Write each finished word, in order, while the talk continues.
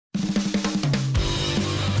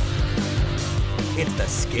It's the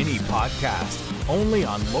Skinny Podcast, only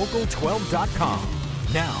on Local12.com.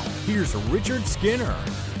 Now, here's Richard Skinner.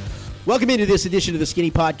 Welcome into this edition of the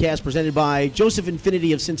Skinny Podcast presented by Joseph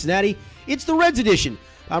Infinity of Cincinnati. It's the Reds edition.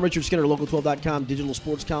 I'm Richard Skinner, Local12.com digital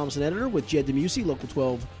sports columnist and editor, with Jed DeMusi, Local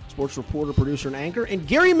 12 sports reporter, producer, and anchor, and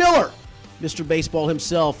Gary Miller, Mr. Baseball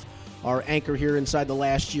himself, our anchor here inside the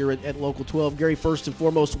last year at Local 12. Gary, first and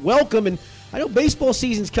foremost, welcome. And I know baseball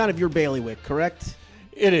season's kind of your bailiwick, correct?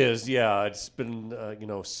 It is, yeah. It's been,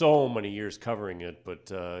 so many years covering it. But,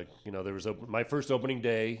 there was my first opening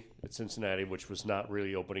day at Cincinnati, which was not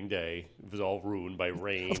really opening day. It was all ruined by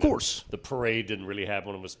rain. Of course. The parade didn't really happen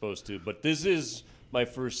when it was supposed to. But this is my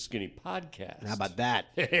first Skinny Podcast. How about that?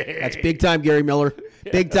 That's big time, Gary Miller.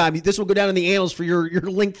 Big time. This will go down in the annals for your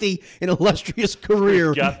lengthy and illustrious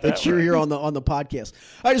career that you're here on the podcast.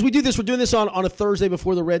 All right, as we do this, we're doing this on a Thursday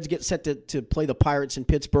before the Reds get set to play the Pirates in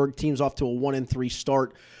Pittsburgh. Team's off to a 1-3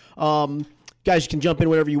 start. Guys, you can jump in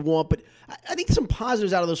whenever you want, but I think some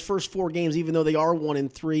positives out of those first four games, even though they are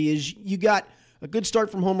 1-3, is you got a good start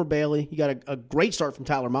from Homer Bailey. You got a great start from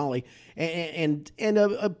Tyler Mahle, and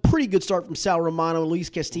a pretty good start from Sal Romano. Luis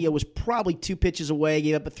Castillo was probably 2 pitches away,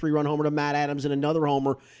 gave up a 3-run homer to Matt Adams and another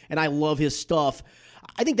homer, and I love his stuff.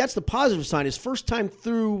 I think that's the positive sign. His first time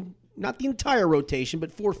through, not the entire rotation,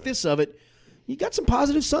 but 4/5 of it, you got some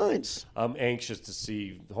positive signs. I'm anxious to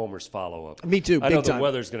see Homer's follow-up. Me too, I know big time. the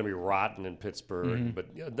weather's going to be rotten in Pittsburgh,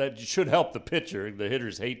 but that should help the pitcher. The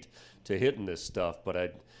hitters hate to hit in this stuff,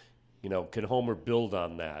 but can Homer build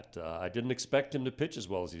on that? I didn't expect him to pitch as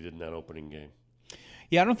well as he did in that opening game.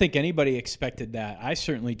 Yeah, I don't think anybody expected that. I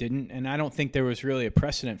certainly didn't, and I don't think there was really a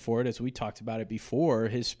precedent for it. As we talked about it before,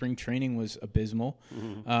 his spring training was abysmal.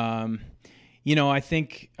 Mm-hmm. I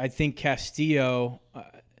think Castillo.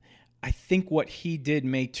 I think what he did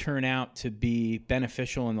may turn out to be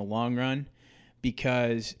beneficial in the long run,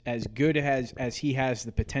 because as good as he has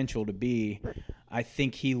the potential to be, I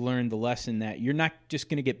think he learned the lesson that you're not just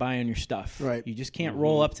going to get by on your stuff. Right. You just can't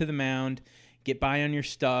roll up to the mound, get by on your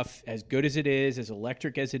stuff. As good as it is, as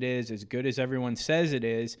electric as it is, as good as everyone says it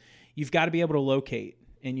is, you've got to be able to locate,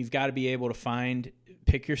 and you've got to be able to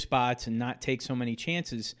pick your spots and not take so many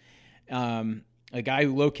chances. A guy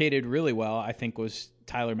who located really well, I think, was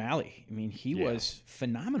Tyler Mahle. I mean, he was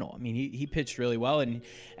phenomenal. I mean, he pitched really well, and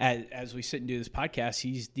as we sit and do this podcast,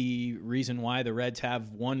 he's the reason why the Reds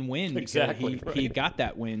have one win. Exactly. He got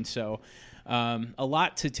that win. So a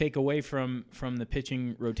lot to take away from the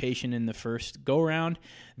pitching rotation in the first go-round.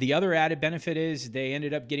 The other added benefit is they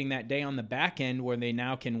ended up getting that day on the back end where they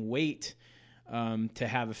now can wait to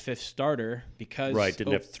have a fifth starter because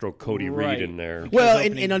didn't have to throw Cody Reed in there. Well,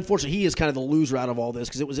 and unfortunately, he is kind of the loser out of all this,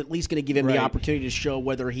 because it was at least going to give him the opportunity to show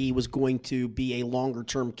whether he was going to be a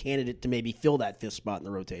longer-term candidate to maybe fill that fifth spot in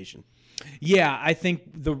the rotation. Yeah, I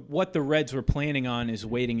think what the Reds were planning on is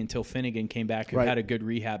waiting until Finnegan came back, who had a good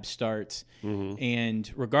rehab start. Mm-hmm. And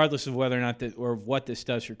regardless of whether or not or what this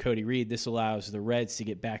does for Cody Reed, this allows the Reds to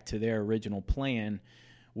get back to their original plan,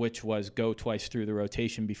 which was go twice through the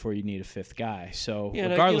rotation before you need a fifth guy. So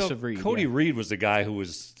regardless of Reed. Cody Reed was the guy who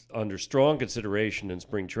was under strong consideration in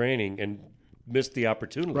spring training and missed the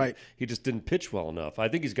opportunity. Right. He just didn't pitch well enough. I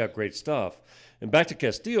think he's got great stuff. And back to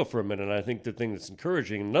Castillo for a minute, I think the thing that's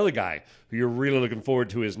encouraging, another guy who you're really looking forward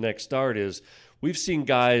to his next start is we've seen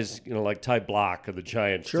guys, like Ty Block of the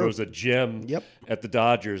Giants throws a gem at the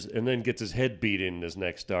Dodgers and then gets his head beat in his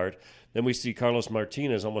next start. Then we see Carlos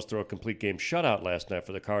Martinez almost throw a complete game shutout last night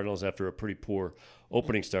for the Cardinals after a pretty poor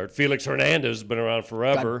opening start. Felix Hernandez has been around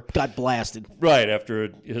forever. Got blasted. Right,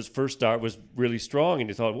 after his first start was really strong, and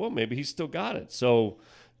you thought, well, maybe he's still got it. So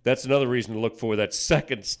that's another reason to look for that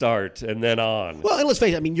second start and then on. Well, and let's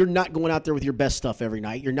face it, you're not going out there with your best stuff every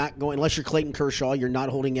night. You're not going, unless you're Clayton Kershaw, you're not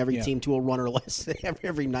holding every team to a run or less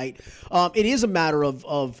every night. It is a matter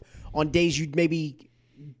of on days you'd maybe –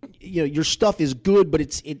 your stuff is good, but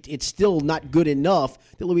it's still not good enough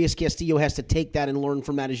that Luis Castillo has to take that and learn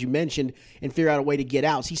from that, as you mentioned, and figure out a way to get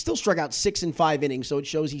out. He still struck out 6 in 5 innings, so it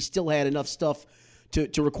shows he still had enough stuff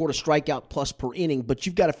to record a strikeout plus per inning. But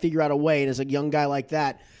you've got to figure out a way, and as a young guy like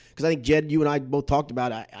that, because I think, Jed, you and I both talked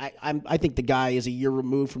about it, I think the guy is a year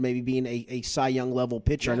removed from maybe being a Cy Young level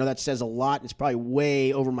pitcher. I know that says a lot, and it's probably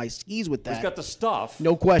way over my skis with that. He's got the stuff.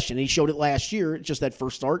 No question. He showed it last year. It's just that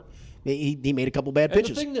first start. He made a couple bad pitches.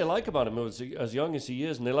 And the thing they like about him, as young as he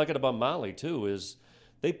is, and they like it about Mahle too, is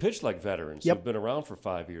they pitch like veterans who've been around for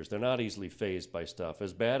 5 years. They're not easily fazed by stuff.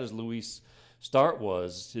 As bad as Luis' start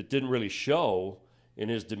was, it didn't really show in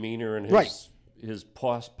his demeanor and his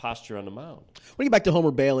posture on the mound. When you get back to Homer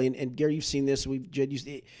Bailey, and Gary, you've seen this.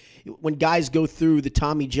 When guys go through the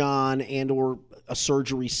Tommy John and or a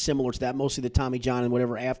surgery similar to that, mostly the Tommy John and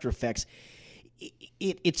whatever after effects,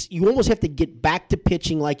 it's you almost have to get back to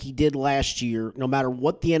pitching like he did last year. No matter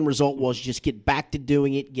what the end result was, just get back to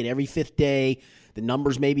doing it. Get every fifth day. The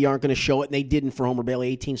numbers maybe aren't going to show it, and they didn't for Homer Bailey.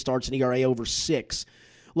 18 starts and ERA over 6.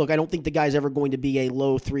 Look, I don't think the guy's ever going to be a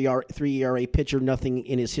low 3 ERA pitcher. Nothing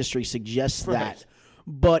in his history suggests that.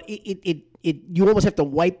 But you almost have to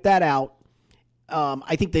wipe that out.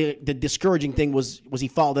 I think the discouraging thing was he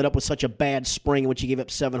followed it up with such a bad spring in which he gave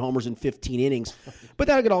up 7 homers in 15 innings. But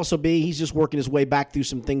that could also be he's just working his way back through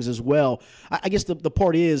some things as well. I guess the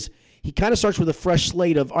part is he kind of starts with a fresh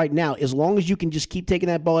slate of, all right, now, as long as you can just keep taking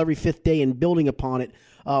that ball every fifth day and building upon it,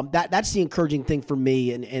 that's the encouraging thing for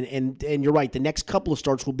me. And you're right, the next couple of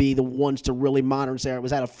starts will be the ones to really monitor and say,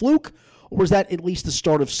 was that a fluke, or was that at least the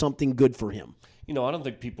start of something good for him? I don't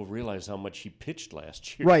think people realize how much he pitched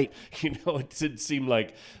last year. Right. It didn't seem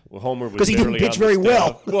like Homer was because he didn't pitch very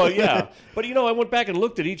well. Well, yeah. But, I went back and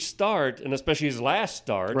looked at each start, and especially his last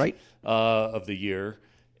start of the year.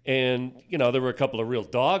 And, there were a couple of real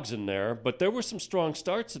dogs in there, but there were some strong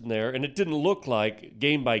starts in there, and it didn't look like,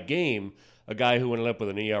 game by game, a guy who ended up with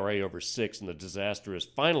an ERA over 6 and the disastrous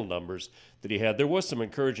final numbers that he had. There was some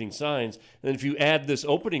encouraging signs. And if you add this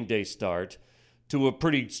opening day start to a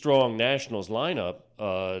pretty strong Nationals lineup,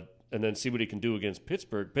 and then see what he can do against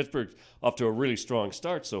Pittsburgh. Pittsburgh's off to a really strong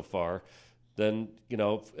start so far. Then,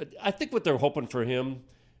 I think what they're hoping for him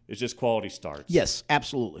is just quality starts. Yes,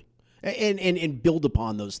 absolutely. And build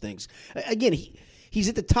upon those things. Again, he's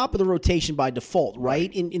at the top of the rotation by default,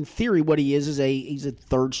 right? In theory, what he is he's a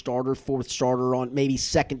third starter, fourth starter, on maybe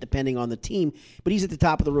second, depending on the team. But he's at the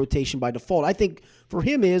top of the rotation by default. I think for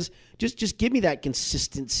him is just give me that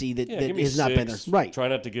consistency that has not been there. Right. Try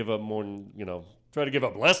not to give up more than, try to give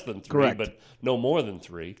up less than 3, correct, but no more than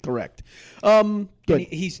 3. Correct. Good.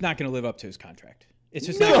 He's not going to live up to his contract. It's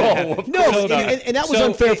just not going to happen. No, and that was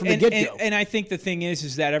unfair from the get-go. And I think the thing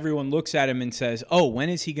is that everyone looks at him and says, "Oh, when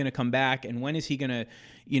is he going to come back? And when is he going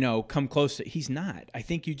to, come close to?" He's not. I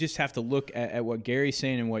think you just have to look at what Gary's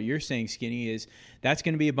saying and what you're saying, Skinny, is that's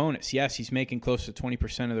going to be a bonus. Yes, he's making close to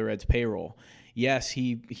 20% of the Reds' payroll. Yes,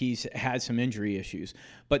 he's had some injury issues,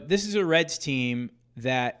 but this is a Reds team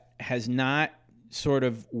that has not sort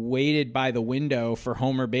of waited by the window for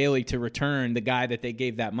Homer Bailey to return, the guy that they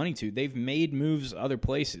gave that money to. They've made moves other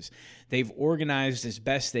places. They've organized as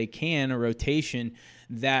best they can a rotation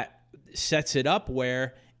that sets it up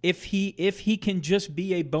where if he can just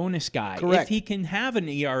be a bonus guy, correct, if he can have an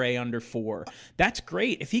ERA under 4, that's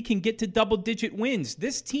great. If he can get to double-digit wins,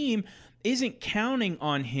 this team isn't counting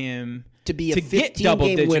on him to be a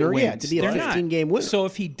 15-game winner. Wins. Yeah, to be a 15-game winner. So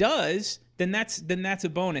if he does, then that's a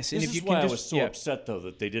bonus. This and if is you why can I was so upset, though,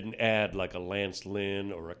 that they didn't add like a Lance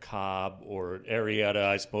Lynn or a Cobb or Arrieta.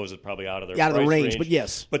 I suppose is probably out of their price range, but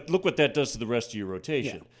yes. But look what that does to the rest of your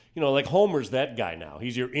rotation. Yeah. Like Homer's that guy now.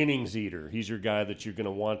 He's your innings eater. He's your guy that you're going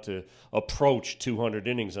to want to approach 200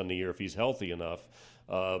 innings on the year if he's healthy enough.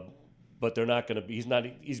 But they're not going to be.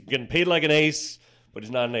 He's getting paid like an ace, but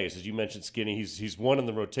he's not an ace. As you mentioned, Skinny, he's one in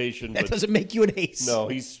the rotation. That doesn't make you an ace. No,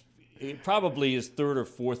 he probably is third or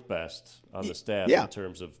fourth best on the staff in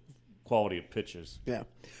terms of quality of pitches. Yeah.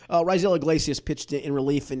 Raisel Iglesias pitched in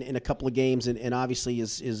relief in a couple of games and obviously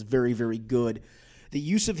is very, very good. The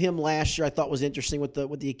use of him last year I thought was interesting with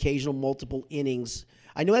the occasional multiple innings.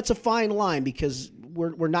 I know that's a fine line because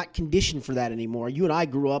we're not conditioned for that anymore. You and I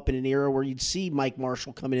grew up in an era where you'd see Mike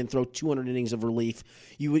Marshall come in and throw 200 innings of relief.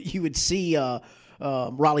 You would see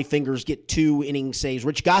Raleigh Fingers get 2 inning saves.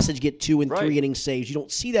 Rich Gossage get 2 and 3 inning saves. You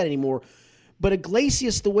don't see that anymore. But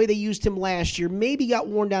Iglesias, the way they used him last year, maybe got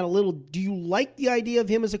worn down a little. Do you like the idea of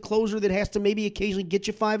him as a closer that has to maybe occasionally get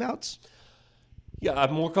you 5 outs? Yeah,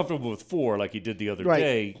 I'm more comfortable with 4 like he did the other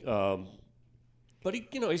day. But he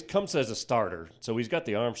comes as a starter, so he's got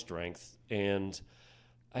the arm strength. And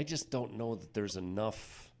I just don't know that there's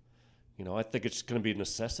enough. I think it's going to be a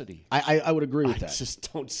necessity. I would agree with that. I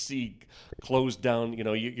just don't see closed down.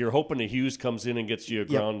 You're hoping that Hughes comes in and gets you a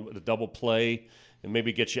ground with a double play and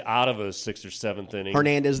maybe gets you out of a 6th or 7th inning.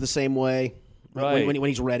 Hernandez the same way, right? When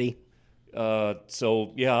he's ready.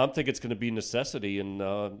 So I think it's going to be a necessity, and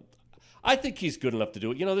I think he's good enough to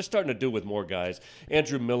do it. They're starting to do it with more guys.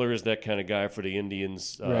 Andrew Miller is that kind of guy for the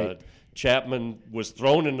Indians. Right. Chapman was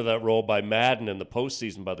thrown into that role by Madden in the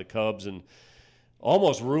postseason by the Cubs, and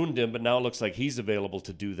almost ruined him, but now it looks like he's available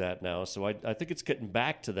to do that now. So I think it's getting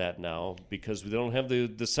back to that now because we don't have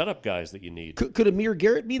the setup guys that you need. Could Amir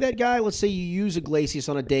Garrett be that guy? Let's say you use Iglesias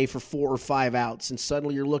on a day for 4 or 5 outs, and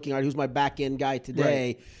suddenly you're looking at who's my back-end guy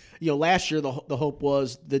today. Right. Last year the hope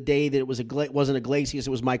was the day that it wasn't Iglesias,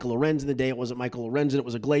 it was Michael Lorenzen. The day it wasn't Michael Lorenzen, it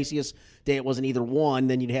was Iglesias. The day it wasn't either one,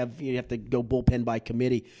 then you'd have to go bullpen by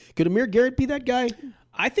committee. Could Amir Garrett be that guy?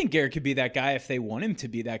 I think Garrett could be that guy if they want him to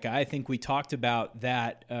be that guy. I think we talked about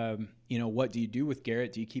that. What do you do with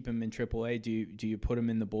Garrett? Do you keep him in AAA? Do you put him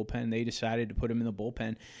in the bullpen? They decided to put him in the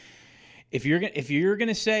bullpen. If you're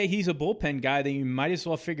gonna say he's a bullpen guy, then you might as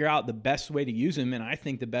well figure out the best way to use him. And I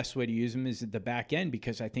think the best way to use him is at the back end,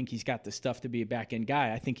 because I think he's got the stuff to be a back end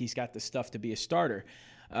guy. I think he's got the stuff to be a starter.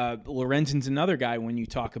 Lorenzen's another guy when you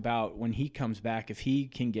talk about when he comes back, if he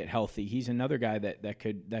can get healthy, he's another guy that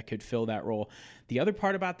could fill that role. The other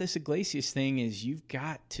part about this Iglesias thing is you've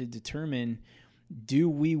got to determine, do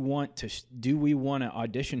we want to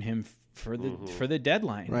audition him for the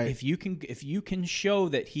deadline? Right. If you can show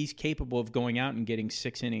that he's capable of going out and getting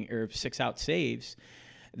 6 out saves,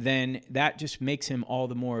 then that just makes him all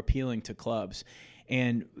the more appealing to clubs.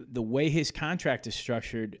 And the way his contract is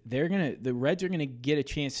structured, the Reds are gonna get a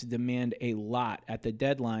chance to demand a lot at the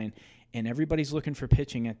deadline, and everybody's looking for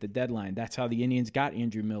pitching at the deadline. That's how the Indians got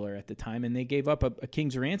Andrew Miller at the time, and they gave up a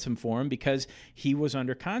king's ransom for him because he was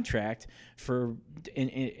under contract and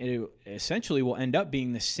it essentially will end up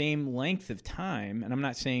being the same length of time. And I'm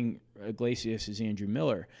not saying Iglesias is Andrew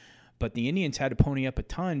Miller, but the Indians had to pony up a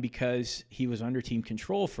ton because he was under team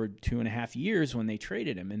control for 2.5 years when they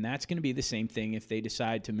traded him. And that's going to be the same thing if they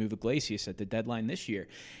decide to move Iglesias at the deadline this year.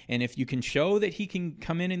 And if you can show that he can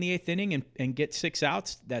come in the 8th inning and get 6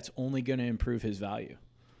 outs, that's only going to improve his value.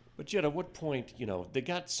 But Jed, at what point, they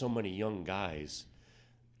got so many young guys.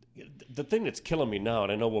 The thing that's killing me now,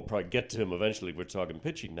 and I know we'll probably get to him eventually, we're talking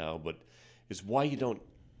pitching now, but is why you don't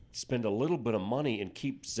spend a little bit of money and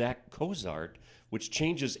keep Zach Cozart, which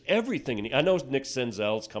changes everything. I know Nick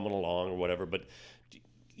Senzel's coming along or whatever, but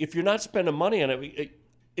if you're not spending money on it,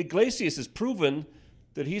 Iglesias has proven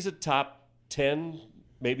that he's a top 10,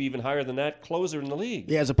 maybe even higher than that, closer in the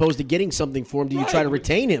league. Yeah, as opposed to getting something for him, do you try to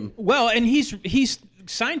retain him? Well, and he's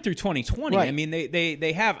signed through 2020. Right. I mean,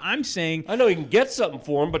 they have. I'm saying, I know you can get something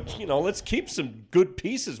for him, but let's keep some good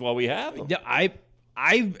pieces while we have them.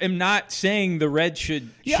 I am not saying the Reds should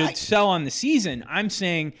sell on the season. I'm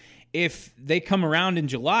saying if they come around in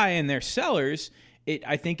July and they're sellers,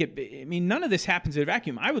 none of this happens in a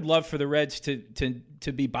vacuum. I would love for the Reds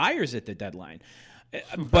to be buyers at the deadline.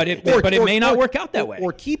 But it may not work out that way.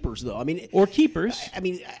 Or keepers, though. Or keepers.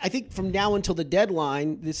 I think from now until the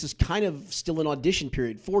deadline, this is kind of still an audition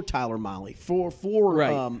period for Tyler Mahle, for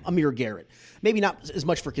Amir Garrett. Maybe not as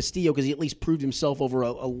much for Castillo because he at least proved himself over a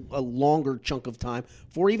longer chunk of time.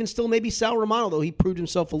 For even still maybe Sal Romano, though he proved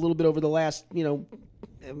himself a little bit over the last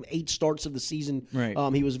 8 starts of the season. Right.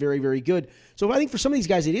 He was very, very good. So I think for some of these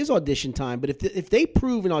guys, it is audition time. But if they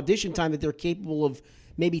prove in audition time that they're capable of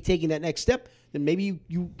maybe taking that next step, then maybe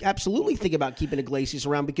you absolutely think about keeping Iglesias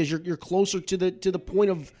around because you're closer to the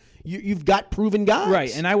point of you've got proven guys.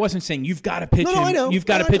 Right, and I wasn't saying you've got to pitch him. I know. You've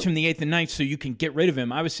got to pitch him the 8th and 9th so you can get rid of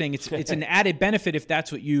him. I was saying it's an added benefit if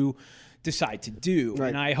that's what you decide to do. Right.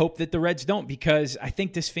 And I hope that the Reds don't, because I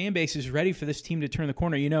think this fan base is ready for this team to turn the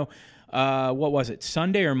corner. What was it?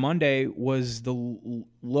 Sunday or Monday was the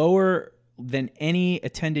lower than any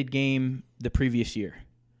attended game the previous year.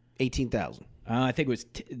 18,000. I think it was.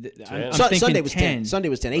 Sunday was 10. 10. Sunday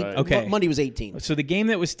was 10. Right. Okay. Monday was 18. So the game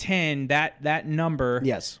that was 10, that number,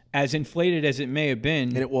 Yes, as inflated as it may have been,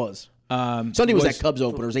 and it was. Sunday was that Cubs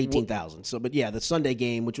opener. It was 18,000. So, but yeah, the Sunday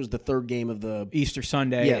game, which was the third game of the Easter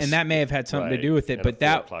Sunday, Yes. and that may have had something to do with it. And But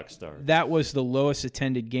a 4 o'clock start. that was the lowest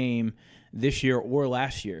attended game this year or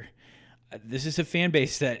last year. This is a fan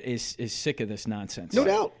base that is sick of this nonsense. No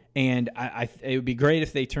doubt. And it would be great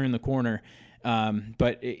if they turn the corner.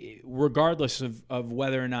 But regardless of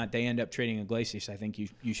whether or not they end up trading Iglesias, I think you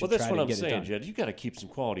should try to get it done. Well, that's what I'm saying, Jed. You got to keep some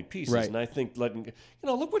quality pieces, Right. and I think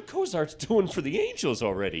look what Cozart's doing for the Angels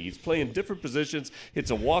already. He's playing different positions.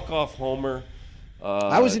 It's a walk-off homer.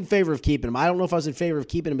 I was in favor of keeping him. I don't know if I was in favor of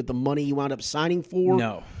keeping him at the money he wound up signing for.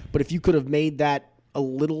 No. But if you could have made that a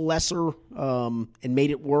little lesser and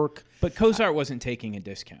made it work, But Cozart wasn't taking a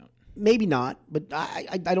discount. maybe not. But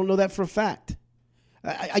I don't know that for a fact.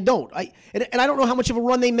 I don't. And I don't know how much of a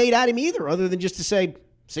run they made at him either, other than just to say,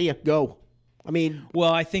 "See ya, go."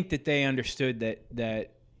 Well, I think that they understood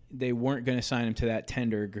that they weren't going to sign him to that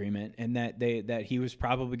tender agreement, and that he was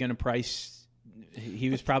probably going to price. He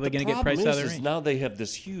was probably going to get priced out of the range. Now they have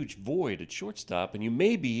this huge void at shortstop, and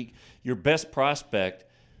your best prospect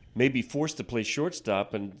may be forced to play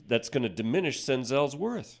shortstop, and that's going to diminish Senzel's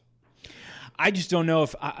worth. I just don't know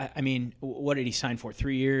if what did he sign for?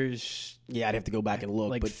 3 years? Yeah, I'd have to go back and look.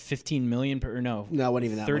 Like but $15 million per? Or no, it wasn't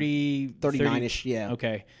even that 39-ish. Yeah.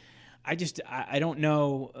 Okay. I don't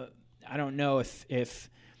know. I don't know if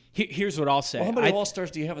here's what I'll say. Well, how many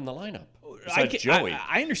All-Stars do you have in the lineup? Besides Joey.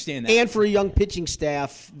 I understand that. And for a young pitching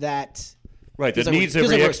staff that Right, that needs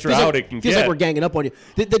every extra out it can get. Feels like we're ganging up on you.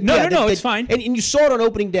 No, it's fine. And you saw it on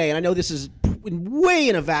opening day, and I know this is way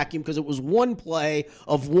in a vacuum because it was one play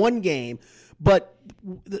of one game, but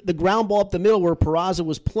the ground ball up the middle where Peraza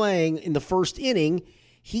was playing in the first inning,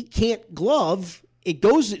 he can't glove. It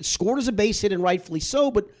scored as a base hit, and rightfully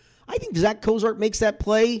so, but I think Zach Cozart makes that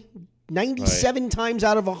play 97 times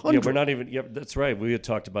out of 100. Yeah, we're not even. Yeah, that's right. We had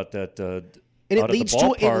talked about that. And it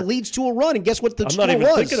leads to a run. And guess what the score was? I'm not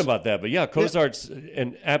even thinking about that. But yeah, Cozart's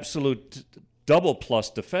an absolute double plus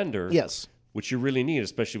defender. Yes. Which you really need,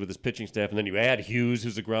 especially with his pitching staff. And then you add Hughes,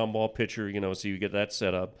 who's a ground ball pitcher, so you get that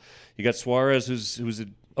set up. You got Suarez, who's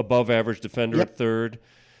an above average defender at third.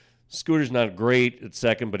 Scooter's not great at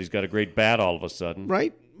second, but he's got a great bat all of a sudden.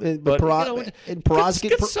 Right. But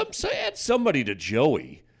Peraza add somebody to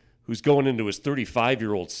Joey, who's going into his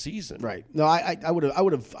 35-year-old season. Right. No, I would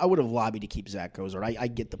have lobbied to keep Zach Cozart. I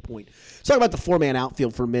get the point. Let's talk about the four-man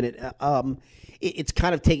outfield for a minute. It's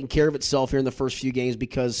kind of taken care of itself here in the first few games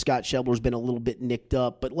because Scott Schebler's been a little bit nicked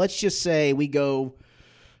up. But let's just say we go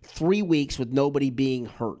 3 weeks with nobody being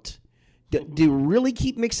hurt. Do you really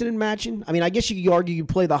keep mixing and matching? I mean, I guess you could argue you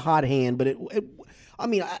play the hot hand, but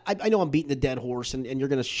I know I'm beating the dead horse, and you're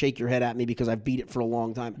going to shake your head at me because I've beat it for a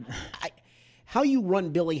long time. How you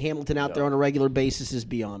run Billy Hamilton out there on a regular basis is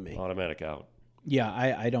beyond me. Automatic out. Yeah,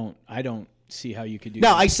 I don't see how you could do that.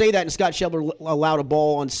 No, I say that, and Scott Schebler allowed a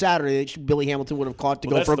ball on Saturday that Billy Hamilton would have caught to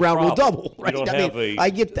go for a ground rule double. Right? You don't have I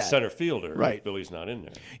get that. Center fielder. Right. Billy's not in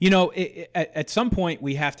there. At some point,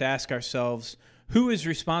 we have to ask ourselves, who is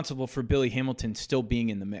responsible for Billy Hamilton still being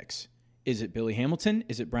in the mix? Is it Billy Hamilton?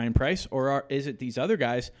 Is it Brian Price? Or is it these other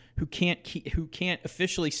guys who can't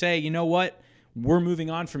officially say, you know what, we're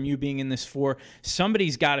moving on from you being in this four?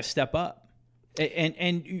 Somebody's got to step up.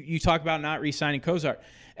 And you talk about not re-signing Cozart.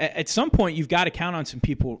 At some point, you've got to count on some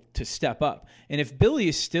people to step up. And if Billy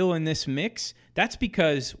is still in this mix, that's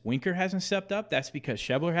because Winker hasn't stepped up. That's because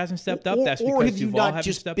Schebler hasn't stepped up. That's because Duvall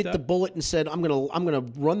hasn't stepped up. Or have you not just bit the bullet and said, I'm gonna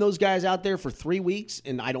run those guys out there for 3 weeks,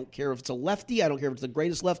 and I don't care if it's a lefty. I don't care if it's the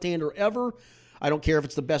greatest left-hander ever. I don't care if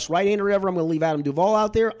it's the best right-hander ever. I'm going to leave Adam Duvall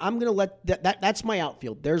out there. I'm going to let that's my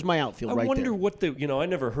outfield. There's my outfield right there. I wonder what I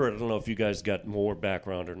never heard. I don't know if you guys got more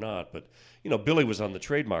background or not, but Billy was on the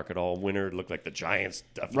trade market all winter. It looked like the Giants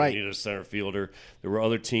definitely needed a center fielder. There were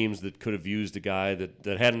other teams that could have used a guy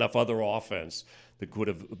that had enough other offense that could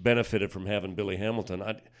have benefited from having Billy Hamilton.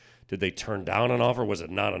 Did they turn down an offer? Was it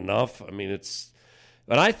not enough? I mean,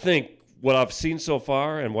 but I think what I've seen so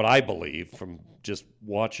far and what I believe from just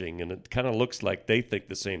watching, and it kind of looks like they think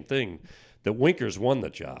the same thing, that Winker's won the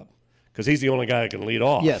job because he's the only guy that can lead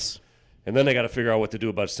off. Yes. And then they got to figure out what to do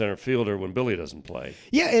about center fielder when Billy doesn't play.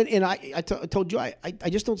 Yeah, and I told you, I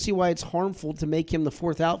just don't see why it's harmful to make him the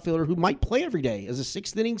fourth outfielder who might play every day as a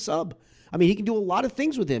sixth-inning sub. I mean, he can do a lot of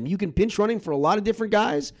things with him. You can pinch running for a lot of different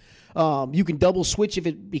guys. You can double switch if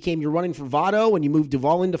it became you're running for Votto and you move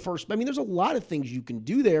Duvall into first. I mean, there's a lot of things you can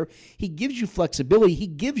do there. He gives you flexibility. He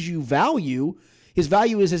gives you value. His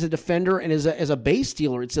value is as a defender and as a base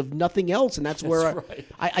stealer. It's of nothing else, and that's where right.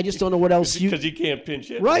 I just don't know what else because you can't pinch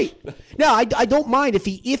hit. Right. Now, I don't mind if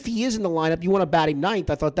he is in the lineup. You want to bat him ninth.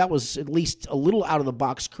 I thought that was at least a little out of the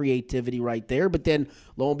box creativity right there. But then,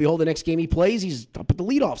 lo and behold, the next game he plays, he's up at the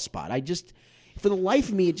leadoff spot. For the life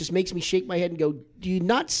of me, it just makes me shake my head and go, do you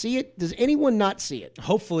not see it? Does anyone not see it?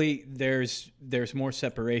 Hopefully there's more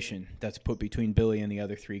separation that's put between Billy and the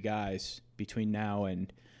other three guys between now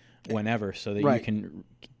and whenever so that you can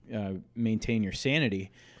maintain your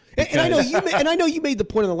sanity. And I know you made the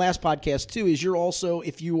point on the last podcast, too, is you're also,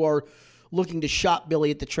 if you are looking to shop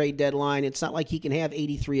Billy at the trade deadline, it's not like he can have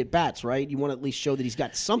 83 at-bats, right? You want to at least show that he's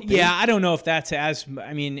got something. Yeah, I don't know if that's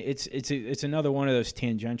it's another one of those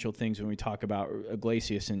tangential things when we talk about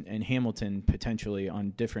Iglesias and Hamilton potentially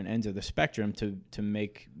on different ends of the spectrum to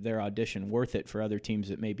make their audition worth it for other teams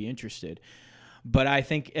that may be interested. But I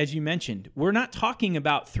think, as you mentioned, we're not talking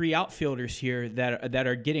about three outfielders here that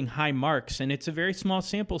are getting high marks, and it's a very small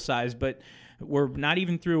sample size, but we're not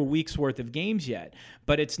even through a week's worth of games yet.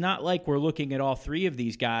 But it's not like we're looking at all three of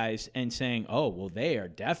these guys and saying, oh, well, they are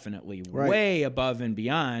definitely way above and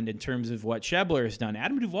beyond in terms of what Schebler has done.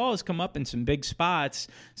 Adam Duvall has come up in some big spots,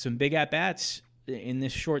 some big at-bats in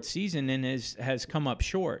this short season and has come up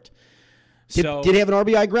short. Did have an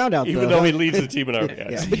RBI ground out, even though he leads the team in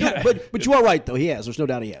RBIs. Yeah. But you are right, though. He has. There's no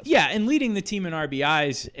doubt he has. Yeah, and leading the team in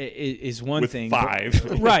RBIs is one thing. With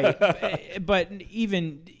 5. Right. But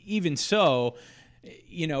even so,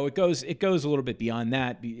 it goes a little bit beyond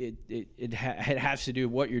that. It has to do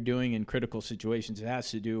with what you're doing in critical situations. It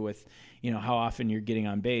has to do with how often you're getting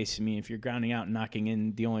on base. I mean, if you're grounding out and knocking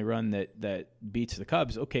in the only run that beats the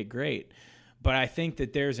Cubs, okay, great. But I think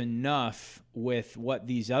that there's enough with what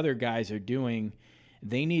these other guys are doing.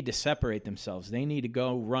 They need to separate themselves. They need to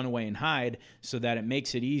go run away and hide so that it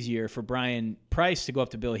makes it easier for Brian Price to go up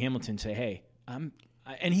to Billy Hamilton and say, hey,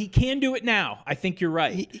 and he can do it now. I think you're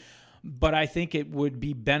right. But I think it would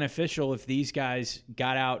be beneficial if these guys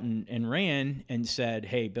got out and ran and said,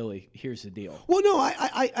 hey, Billy, here's the deal. Well, no,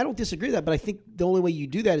 I don't disagree with that, but I think the only way you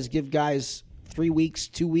do that is give guys 3 weeks,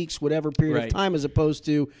 2 weeks, whatever period of time, as opposed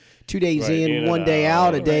to 2 days in, 1 day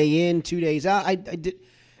out, a day in, 2 days out.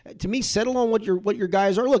 To me, settle on what your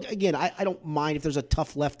guys are. Look, again, I don't mind if there's a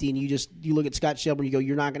tough lefty and you look at Scott Shelburne, you go,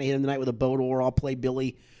 you're not going to hit him tonight with a boat, or I'll play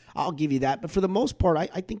Billy. I'll give you that. But for the most part, I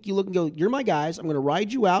think you look and go, you're my guys. I'm going to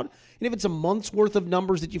ride you out. And if it's a month's worth of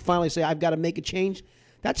numbers that you finally say, I've got to make a change,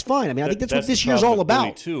 that's fine. I mean, I think that's what this year's all about.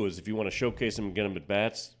 Billy, too, is if you want to showcase him and get him at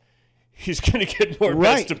bats, he's going to get more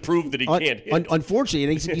bats to prove that he can't hit.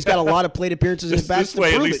 Unfortunately, he's got a lot of plate appearances and bats to prove it.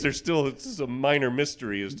 This way, at least there's still a minor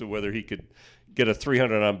mystery as to whether he could get a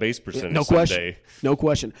 300 on base percentage someday. No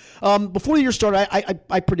question. Before the year started,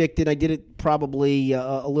 I predicted, I did it probably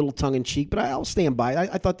a little tongue-in-cheek, but I'll stand by it.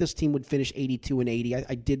 I thought this team would finish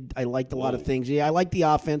 82-80. I liked a lot of things. Yeah, I liked the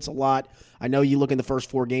offense a lot. I know you look in the first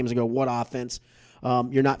 4 games and go, what offense?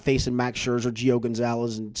 You're not facing Max Scherzer, Gio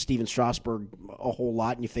Gonzalez, and Steven Strasburg a whole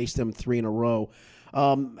lot, and you faced them 3 in a row.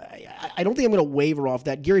 I don't think I'm going to waver off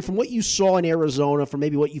that. Gary, from what you saw in Arizona, from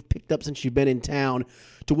maybe what you've picked up since you've been in town,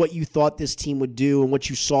 to what you thought this team would do and what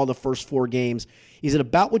you saw the first 4 games, is it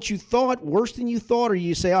about what you thought, worse than you thought, or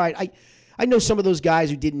you say, all right, I know some of those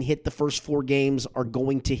guys who didn't hit the first 4 games are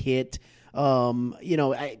going to hit.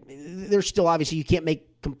 There's still, obviously, you can't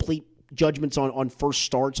make complete judgments on first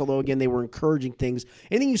starts, although, again, they were encouraging things.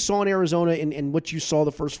 Anything you saw in Arizona and what you saw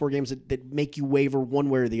the first 4 games that make you waver one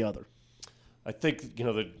way or the other? I think,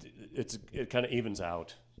 it kind of evens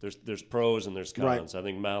out. There's pros and there's cons. Right. I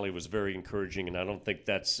think Mahle was very encouraging, and I don't think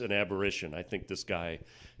that's an aberration. I think this guy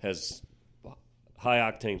has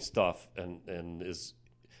high-octane stuff and is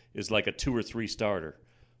like a 2 or 3 starter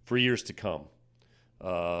for years to come.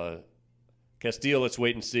 Castillo, let's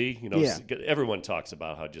wait and see. Everyone talks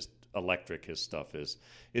about how just electric his stuff is.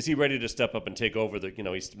 Is he ready to step up and take over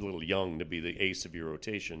he's a little young to be the ace of your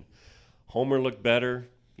rotation. Homer looked better.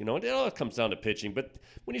 It all comes down to pitching. But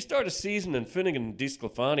when you start a season and Finnegan and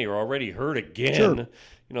DeSclafani are already hurt again,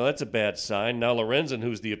 that's a bad sign. Now Lorenzen,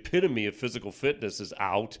 who's the epitome of physical fitness, is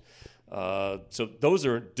out. So those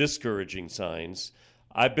are discouraging signs.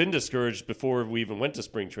 I've been discouraged before we even went to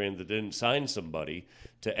spring training that didn't sign somebody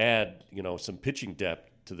to add, some pitching depth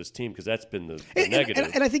to this team, because that's been the negative.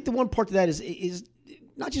 And I think the one part to that is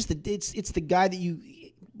not just it's the guy that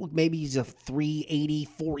maybe he's a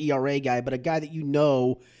 3.84 ERA guy, but a guy that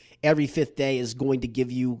every 5th day is going to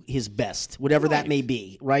give you his best, whatever that may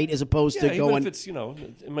be, right? As opposed to going. If it's,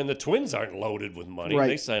 the Twins aren't loaded with money. Right.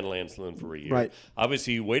 They signed Lance Lynn for a year. Right.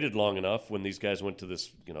 Obviously, he waited long enough when these guys went to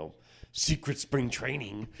this, secret spring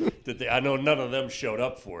training that I know none of them showed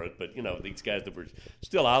up for it, but these guys that were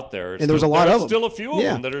still out there, and there's a lot of them. Still a few of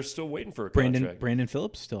them that are still waiting for a contract. Brandon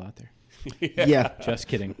Phillips still out there. Yeah. Just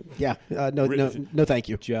kidding. Yeah. No, thank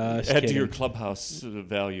you. Just add kidding. to your clubhouse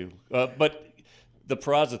value. But the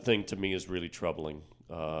Peraza thing to me is really troubling.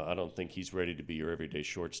 I don't think he's ready to be your everyday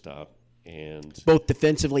shortstop. And both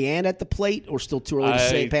defensively and at the plate, or still too early to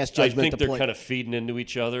say past judgment I think at the they're plate? kind of feeding into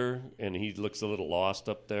each other, and he looks a little lost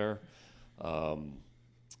up there.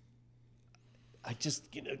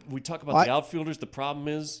 We talk about the outfielders. The problem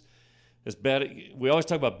is, as bad. We always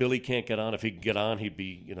talk about Billy can't get on. If he could get on, he'd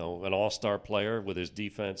be an all-star player with his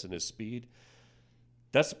defense and his speed.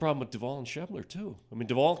 That's the problem with Duvall and Schebler too. I mean,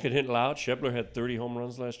 Duvall can hit loud. Schebler had 30 home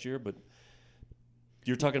runs last year, but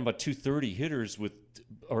you're talking about 230 hitters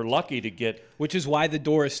are lucky to get. Which is why the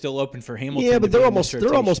door is still open for Hamilton. Yeah, but they're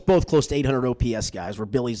almost both close to 800 OPS guys, where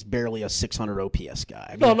Billy's barely a 600 OPS guy.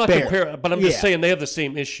 I mean, I'm not comparing, but I'm just saying they have the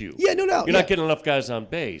same issue. Yeah, no. You're not getting enough guys on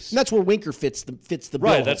base. And that's where Winker fits the bill.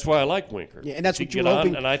 Right, that's why I like Winker. Yeah, and that's what you're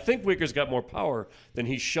hoping. And I think Winker's got more power than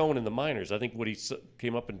he's shown in the minors. I think what he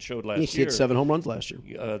came up and showed last year. He hit 7 home runs last year.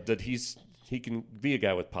 That he can be a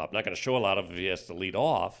guy with pop. Not going to show a lot of it if he has to lead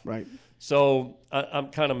off. Right. So I'm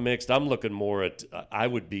kind of mixed. I'm looking more at. I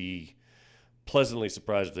would be pleasantly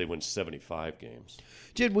surprised if they win 75 games.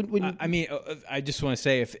 Jed, I just want to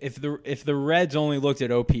say if the Reds only looked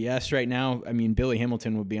at OPS right now, Billy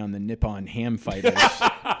Hamilton would be on the Nippon Ham Fighters.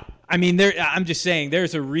 I'm just saying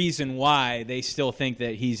there's a reason why they still think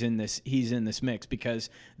that he's in this mix,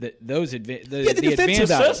 because the advanced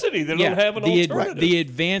necessity. They don't have an alternative. The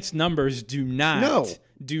advanced numbers do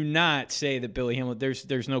not say that Billy Hamilton.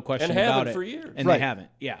 There's no question about it. For years. And they haven't.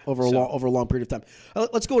 Yeah. Over a long period of time.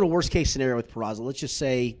 Let's go to worst case scenario with Peraza. Let's just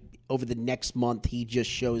say over the next month he just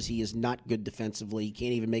shows he is not good defensively. He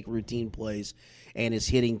can't even make routine plays, and his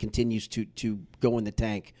hitting continues to go in the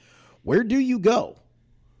tank. Where do you go?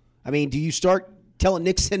 I mean, do you start telling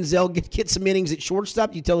Nick Senzel get some innings at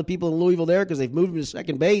shortstop? You tell the people in Louisville there because they've moved him to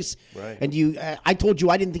second base. Right. And I told you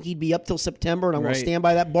I didn't think he'd be up till September, and I'm going to stand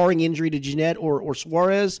by that, barring injury to Jeanette or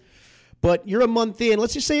Suarez. But you're a month in.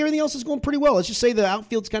 Let's just say everything else is going pretty well. Let's just say the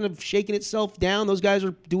outfield's kind of shaking itself down. Those guys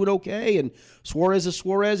are doing okay, and Suarez is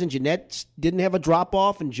Suarez, and Jeanette didn't have a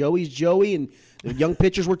drop-off, and Joey's Joey, and the young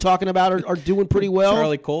pitchers we're talking about are doing pretty well.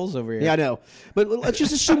 Charlie Cole's over here. Yeah, I know. But let's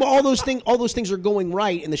just assume all those things are going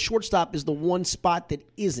right, and the shortstop is the one spot that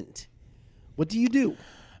isn't. What do you do?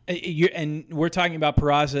 And we're talking about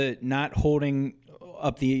Peraza not holding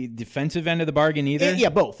up the defensive end of the bargain either? Yeah,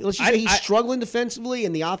 both. Let's just say he's struggling defensively,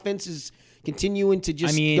 and the offense is continuing to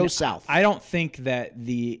just go south. I don't think that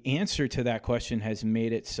the answer to that question has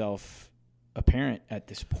made itself apparent at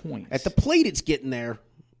this point. At the plate, it's getting there.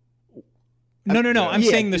 No. I'm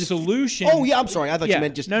saying the solution. Oh, yeah, I'm sorry. I thought you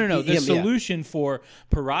meant just No. The solution for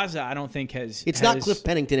Peraza, I don't think has. It's not Cliff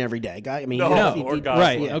Pennington every day, guy. I mean, or Goslin.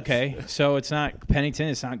 Right. Yeah. Okay. So it's not Pennington.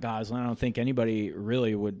 It's not Goslin. I don't think anybody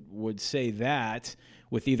really would say that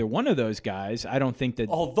with either one of those guys. I don't think that.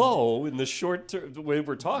 Although in the short term, the way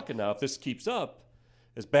we're talking now, if this keeps up,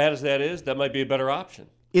 as bad as that is, that might be a better option.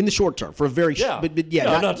 In the short term, for a very but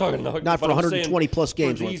yeah, I'm not talking not for 120 plus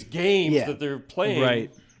games. For these games that they're playing,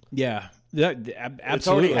 right? Yeah, absolutely. It's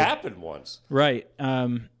already happened once, right?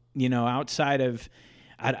 Outside of,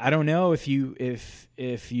 I don't know if you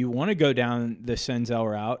want to go down the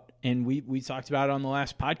Senzel route, and we talked about it on the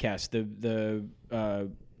last podcast. The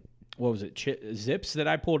what was it? Zips that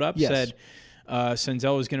I pulled up said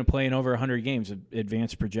Senzel was going to play in over 100 games.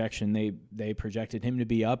 Advanced projection. They projected him to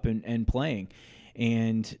be up and playing.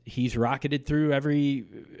 And he's rocketed through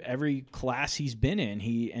every class he's been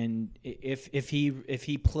in. If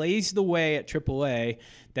he plays the way at AAA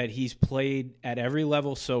that he's played at every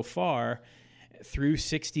level so far through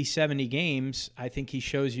 60, 70 games, I think he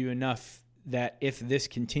shows you enough that if this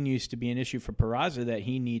continues to be an issue for Peraza, that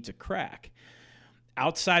he needs a crack.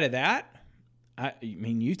 Outside of that, I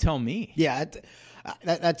mean, you tell me. Yeah.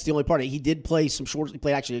 That's the only part. He did play He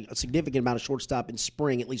played actually a significant amount of shortstop in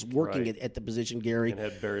spring, at least working at the position, Gary. And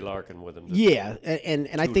had Barry Larkin with him. Yeah, and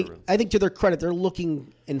I think to their credit, they're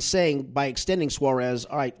looking and saying by extending Suarez,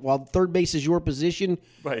 all right, while third base is your position,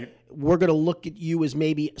 right, we're going to look at you as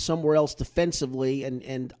maybe somewhere else defensively,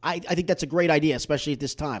 and I think that's a great idea, especially at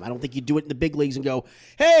this time. I don't think you do it in the big leagues and go,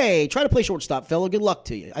 hey, try to play shortstop, fella. Good luck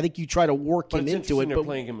to you. I think you try to work him into it. They're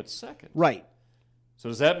playing him at second. Right. So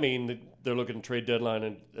does that mean that they're looking to trade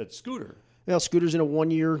deadline at Scooter? Well, Scooter's in a one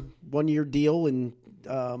year deal, and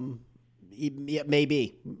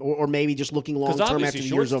maybe, or maybe just looking long term after the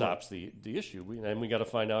year's over. Because obviously shortstop's the issue, and we got to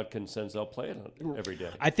find out, can Senzel play it every day?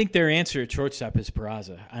 I think their answer at shortstop is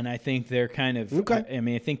Peraza, and I think they're kind of. Okay. I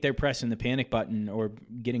mean, I think they're pressing the panic button or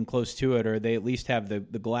getting close to it, or they at least have the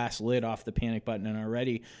glass lid off the panic button and are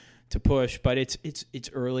ready to push, but it's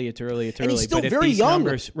early. It's early. And he's still but very if these young.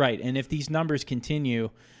 Numbers, right, and if these numbers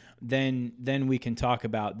continue, then we can talk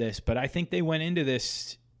about this. But I think they went into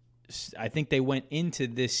this. I think they went into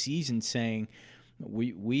this season saying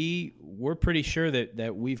we're pretty sure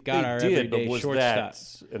that we've got our everyday but was shortstop.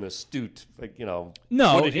 That an astute,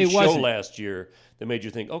 No, what did he it show wasn't. last year that made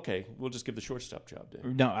you think, okay, we'll just give the shortstop job to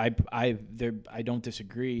him? No, I don't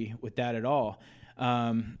disagree with that at all.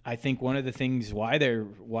 I think one of the things why they're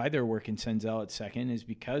working Senzel at second is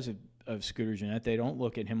because of Scooter Jeanette. They don't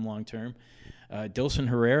look at him long term. Dilson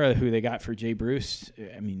Herrera, who they got for Jay Bruce,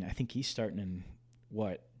 I mean, I think he's starting in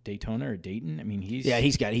Daytona or Dayton. I mean, he's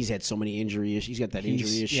had so many injury issues. He's got that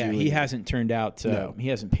injury issue. Yeah, he hasn't turned out. He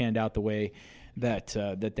hasn't panned out the way that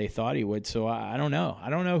they thought he would. So I don't know. I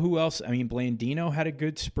don't know who else. I mean, Blandino had a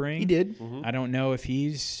good spring. He did. Mm-hmm. I don't know if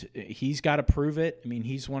he's got to prove it. I mean,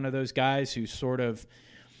 he's one of those guys who sort of,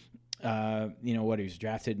 he was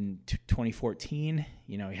drafted in 2014.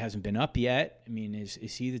 He hasn't been up yet. I mean,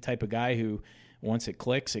 is he the type of guy who once it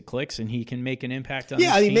clicks, and he can make an impact on the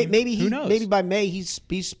team? Maybe who knows? Maybe by May he's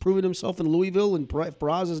proven himself in Louisville, and if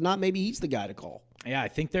Peraza's not, maybe he's the guy to call. Yeah, I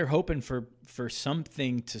think they're hoping for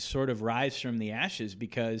something to sort of rise from the ashes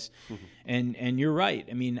because, and you're right.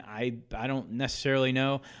 I mean, I don't necessarily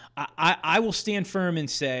know. I will stand firm and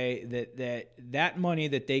say that money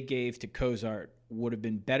that they gave to Cozart would have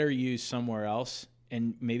been better used somewhere else.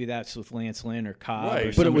 And maybe that's with Lance Lynn or Cobb.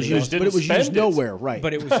 Right, but it was used nowhere, right?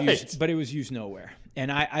 But it was used nowhere. And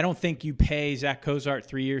I don't think you pay Zach Cozart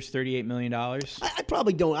 3 years, $38 million. I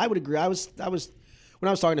probably don't. I would agree. when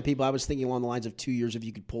I was talking to people, I was thinking along the lines of 2 years if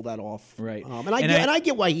you could pull that off. Right. And I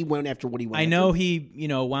get why he went after what he went I after. know he,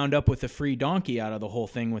 wound up with a free donkey out of the whole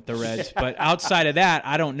thing with the Reds, but outside of that,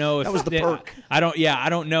 I don't know if that was the perk. I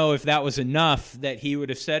don't know if that was enough that he would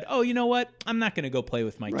have said, "Oh, you know what? I'm not going to go play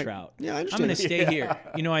with Mike Trout. Yeah, I understand. I'm going to stay here."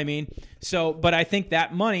 You know what I mean? So, but I think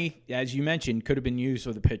that money, as you mentioned, could have been used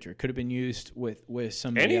with a pitcher. Could have been used with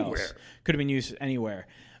somebody else. Could have been used anywhere.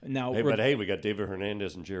 Now, we got David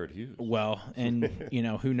Hernandez and Jared Hughes. Well, and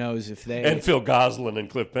who knows if they and Phil Gosselin and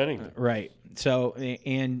Cliff Pennington. Right. So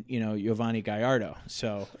and Giovanni Gallardo.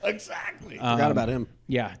 So exactly. Forgot about him.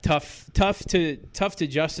 Yeah, tough to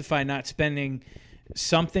justify not spending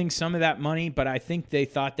some of that money, but I think they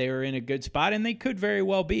thought they were in a good spot, and they could very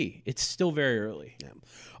well be. It's still very early. Yeah.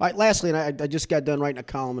 All right. Lastly, and I just got done writing a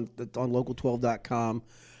column on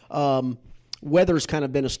local12.com. Weather's kind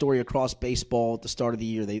of been a story across baseball at the start of the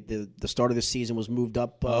year. The start of the season was moved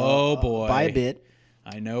up by a bit.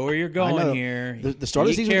 I know where you're going here. The start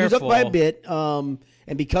of the season was moved up by a bit. And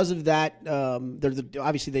because of that,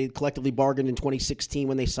 obviously they collectively bargained in 2016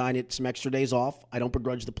 when they signed it some extra days off. I don't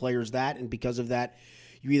begrudge the players that. And because of that,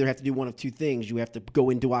 you either have to do one of two things. You have to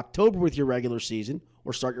go into October with your regular season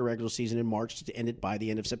or start your regular season in March to end it by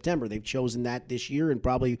the end of September. They've chosen that this year and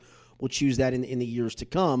probably will choose that in the years to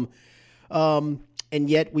come. And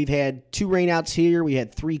yet we've had 2 rainouts here. We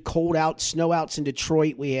had 3 cold outs, snow outs in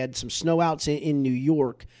Detroit. We had some snow outs in New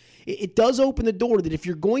York. It does open the door that if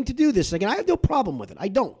you're going to do this, again, I have no problem with it. I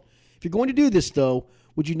don't. If you're going to do this, though,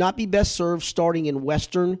 would you not be best served starting in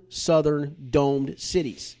western, southern, domed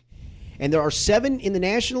cities? And there are 7 in the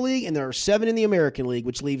National League and there are 7 in the American League,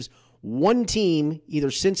 which leaves one team,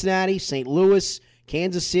 either Cincinnati, St. Louis,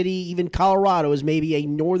 Kansas City, even Colorado, is maybe a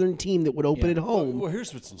northern team that would open at home. Well,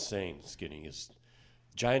 here's what's insane, Skinny, is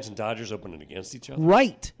Giants and Dodgers opening against each other.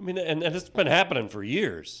 Right. I mean, and it's been happening for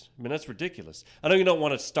years. I mean, that's ridiculous. I know you don't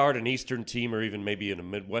want to start an Eastern team or even maybe in a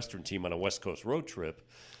Midwestern team on a West Coast road trip.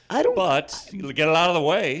 But you get it out of the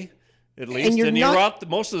way. At least, and you're out.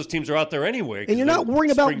 Most of those teams are out there anyway. And you're not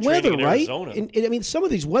worrying about weather, right? And I mean, some of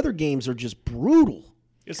these weather games are just brutal.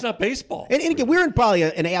 It's not baseball. And again, we're in probably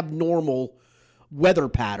an abnormal weather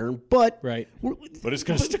pattern, but but it's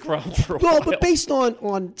going to stick around for a while. Well, but based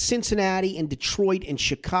on Cincinnati and Detroit and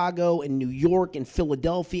Chicago and New York and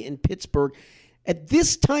Philadelphia and Pittsburgh, at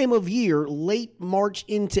this time of year, late March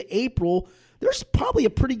into April, there's probably a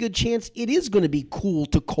pretty good chance it is going to be cool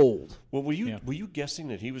to cold. Well, were you guessing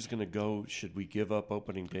that he was going to go? Should we give up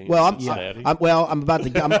opening day? Well, I'm about to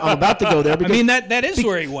go there. Because, I mean, that is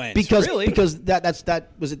where he went because that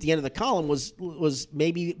was at the end of the column. Was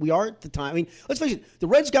maybe we are at the time. I mean, let's face it. The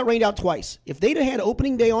Reds got rained out twice. If they'd have had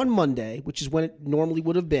opening day on Monday, which is when it normally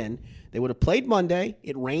would have been, they would have played Monday.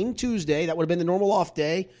 It rained Tuesday. That would have been the normal off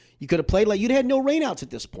day. You could have played like you'd had no rainouts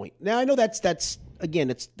at this point. Now I know that's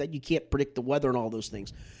again, it's that you can't predict the weather and all those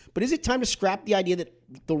things. But is it time to scrap the idea that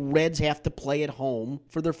the Reds have to play at home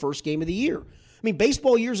for their first game of the year? I mean,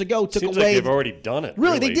 baseball years ago took Seems away. Like they've already done it.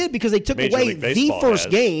 Really, they did because they took away the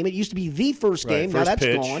first game. It used to be the first game. Now that's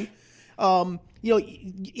pitch. Gone.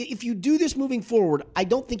 If you do this moving forward, I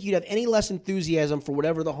don't think you'd have any less enthusiasm for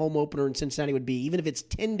whatever the home opener in Cincinnati would be, even if it's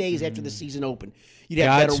 10 days after the season opened. You'd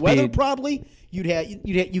have better weather probably.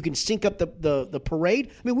 You can sync up the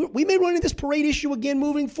parade. I mean, we may run into this parade issue again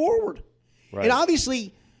moving forward. Right. And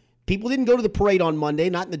obviously, people didn't go to the parade on Monday,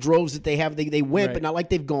 not in the droves that they have. They went, but not like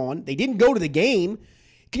they've gone. They didn't go to the game.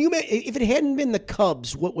 Can you imagine if it hadn't been the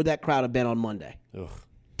Cubs, what would that crowd have been on Monday?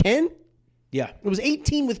 10? Yeah. It was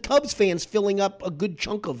 18 with Cubs fans filling up a good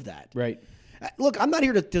chunk of that. Right. Look, I'm not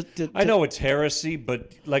here to I know it's heresy,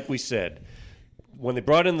 but like we said, when they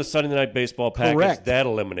brought in the Sunday Night Baseball package, that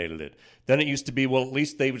eliminated it. Then it used to be, well, at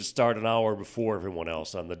least they would start an hour before everyone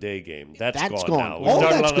else on the day game. That's gone now. All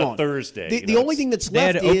that's gone. On a Thursday. The only thing that's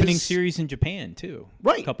left is... They had opening series in Japan, too.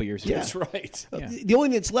 Right. A couple years ago. That's right. The only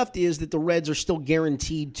thing that's left is that the Reds are still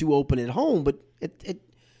guaranteed to open at home, but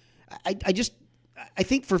I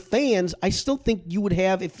think for fans, I still think you would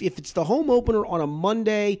have, if it's the home opener on a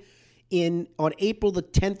Monday on April the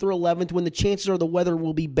 10th or 11th, when the chances are the weather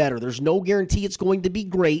will be better. There's no guarantee it's going to be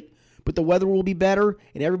great, but the weather will be better,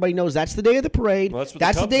 and everybody knows that's the day of the parade. Well,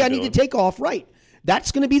 that's the day I need to take off. Right.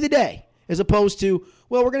 That's going to be the day, as opposed to,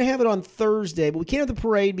 well, we're going to have it on Thursday, but we can't have the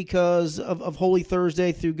parade because of Holy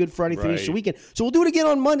Thursday through Good Friday through Easter weekend. So we'll do it again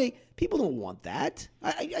on Monday. People don't want that.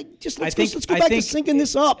 Let's go back to syncing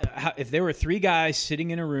this up. If there were 3 guys sitting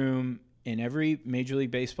in a room in every Major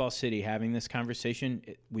League Baseball city having this conversation,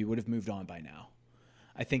 we would have moved on by now.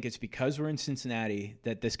 I think it's because we're in Cincinnati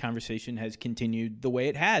that this conversation has continued the way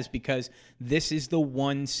it has, because this is the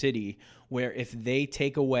one city where if they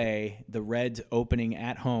take away the Reds opening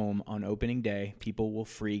at home on opening day, people will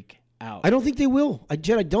freak out. I don't think they will.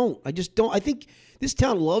 Jed, I don't. I just don't. I think this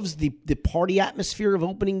town loves the party atmosphere of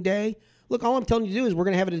opening day. Look, all I'm telling you to do is we're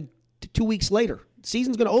going to have it 2 weeks later. The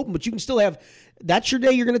season's going to open, but you can still have – that's your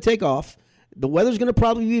day you're going to take off. The weather's going to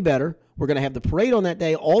probably be better. We're going to have the parade on that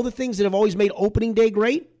day. All the things that have always made opening day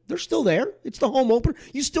great, they're still there. It's the home opener.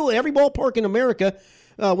 You still – every ballpark in America,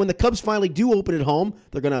 when the Cubs finally do open at home,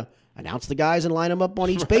 they're going to – announce the guys and line them up on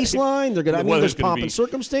each baseline. They're going to. There's pomp and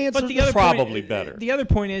circumstance. But the other probably better. The other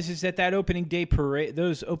point is that opening day parade,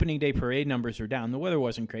 those opening day parade numbers are down. The weather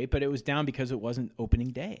wasn't great, but it was down because it wasn't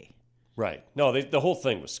opening day. Right. No, the whole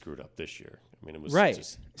thing was screwed up this year. I mean, it was right.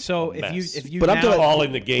 Just so if you but now I'm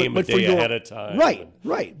calling the game a day ahead of time.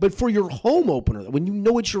 Right. But for your home opener, when you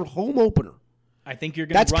know it's your home opener, I think you're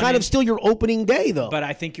going. That's kind of still your opening day, though. But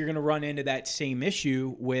I think you're going to run into that same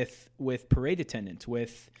issue with parade attendance,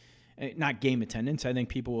 with not game attendance. I think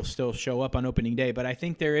people will still show up on opening day, but I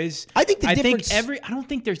think there is. I think the difference. I don't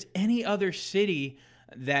think there's any other city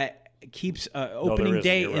that keeps opening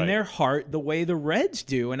day in their heart the way the Reds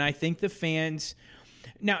do, and I think the fans.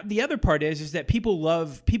 Now the other part is that people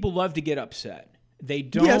love to get upset. They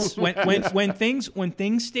don't when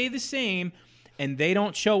things stay the same and they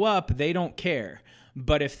don't show up, they don't care.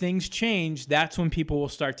 But if things change, that's when people will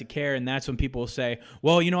start to care, and that's when people will say,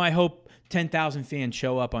 "Well, I hope 10,000 fans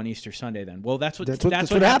show up on Easter Sunday." Then, well, that's what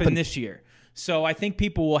happened this year. So I think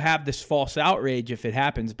people will have this false outrage if it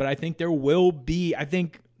happens, but I think there will be. some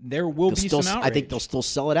outrage. I think they'll still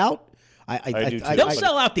sell it out. I do too. They'll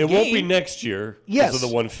sell out the game. It won't be next year because of the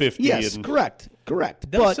 150. Yes, correct.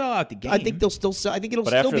 They'll sell out the game. I think they'll still sell. I think it'll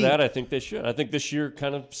but still be. But after that, I think they should. I think this year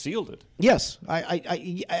kind of sealed it. Yes,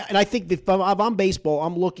 I think if I'm baseball,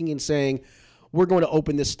 I'm looking and saying we're going to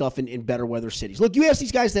open this stuff in better weather cities. Look, you ask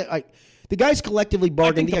these guys the guys collectively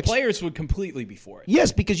bargained. I think the players would completely be for it.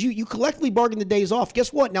 Yes, because you collectively bargain the days off.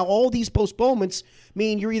 Guess what? Now all these postponements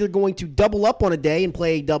mean you're either going to double up on a day and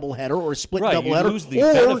play a doubleheader or a split doubleheader, you lose the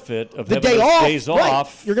benefit of the having day those off. days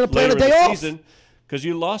off. You're going to play on a day off because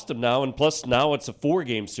you lost them now, and plus now it's a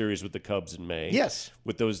 4-game series with the Cubs in May. Yes,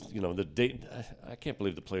 with those the day. I can't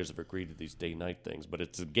believe the players have agreed to these day-night things, but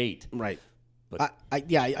it's a gate. Right. But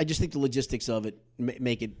I just think the logistics of it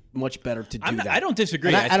make it much better to do that. I don't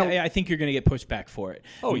disagree. I think you're going to get pushed back for it.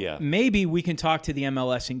 Oh yeah. Maybe we can talk to the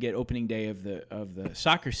MLS and get opening day of the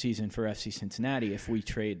soccer season for FC Cincinnati if we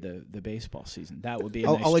trade the baseball season. That would be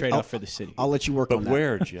a nice trade-off for the city. I'll let you work on that. But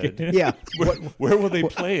where, Jed? Yeah. Where will they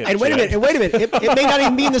play it? And wait a minute. It may not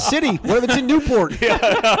even be in the city. What if it's in Newport?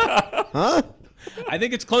 Huh? I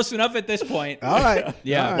think it's close enough at this point. All right.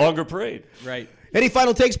 Yeah. All right. Longer parade. Right. Any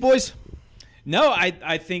final takes, boys? No,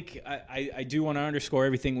 I think I do want to underscore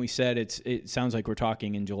everything we said. It sounds like we're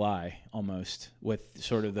talking in July almost with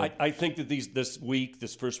sort of the. I think that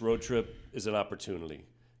this first road trip is an opportunity.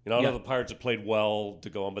 I know the Pirates have played well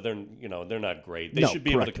to go on, but they're not great. They should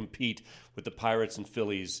be able to compete with the Pirates and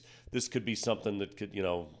Phillies. This could be something that could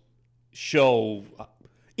show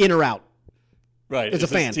in or out. Right, as a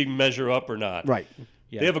fan, this team measure up or not? Right.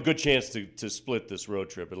 Yeah. They have a good chance to split this road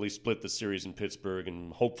trip, at least split the series in Pittsburgh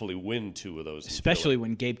and hopefully win 2 of those. Especially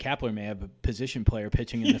when Gabe Kapler may have a position player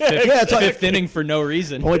pitching in the fifth inning for no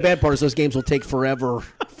reason. The only bad part is those games will take forever.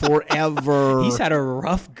 He's had a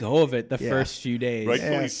rough go of it the first few days.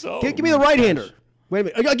 Rightfully so. Give me the right-hander. Wait a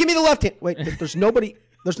minute. Give me the left hand. Wait, there's nobody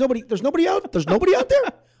out. There's nobody out there.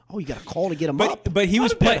 Oh, you got a call to get him up. But he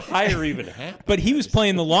was playing higher even happen. But he was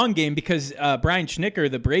playing the long game because Brian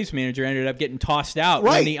Schnicker, the Braves manager, ended up getting tossed out.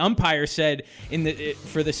 Right. And the umpire said,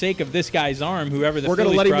 for the sake of this guy's arm, whoever the Phillies we're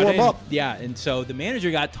going to let him warm up. Yeah, and so the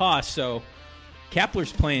manager got tossed. So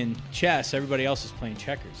Kapler's playing chess. Everybody else is playing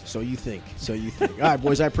checkers. So you think. All right,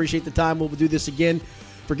 boys, I appreciate the time. We'll do this again.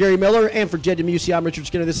 For Gary Miller and for Jed DeMusi, I'm Richard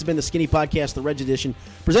Skinner. This has been the Skinny Podcast, the Reds edition,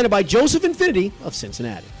 presented by Joseph Infinity of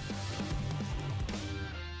Cincinnati.